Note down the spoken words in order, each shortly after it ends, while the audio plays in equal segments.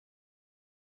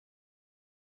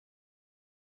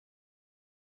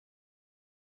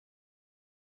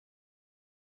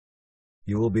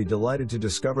You will be delighted to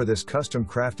discover this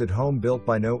custom-crafted home built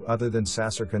by no other than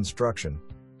Sasser Construction.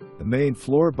 The main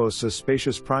floor boasts a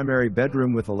spacious primary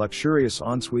bedroom with a luxurious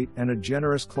ensuite and a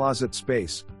generous closet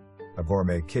space. A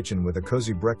gourmet kitchen with a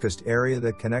cozy breakfast area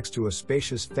that connects to a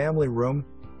spacious family room,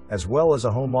 as well as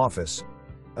a home office.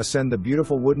 Ascend the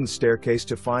beautiful wooden staircase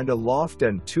to find a loft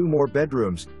and 2 more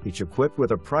bedrooms, each equipped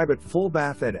with a private full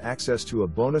bath and access to a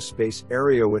bonus space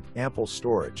area with ample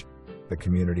storage. The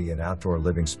community and outdoor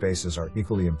living spaces are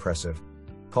equally impressive.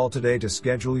 Call today to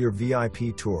schedule your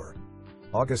VIP tour.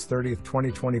 August 30,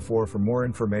 2024. For more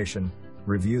information,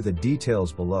 review the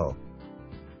details below.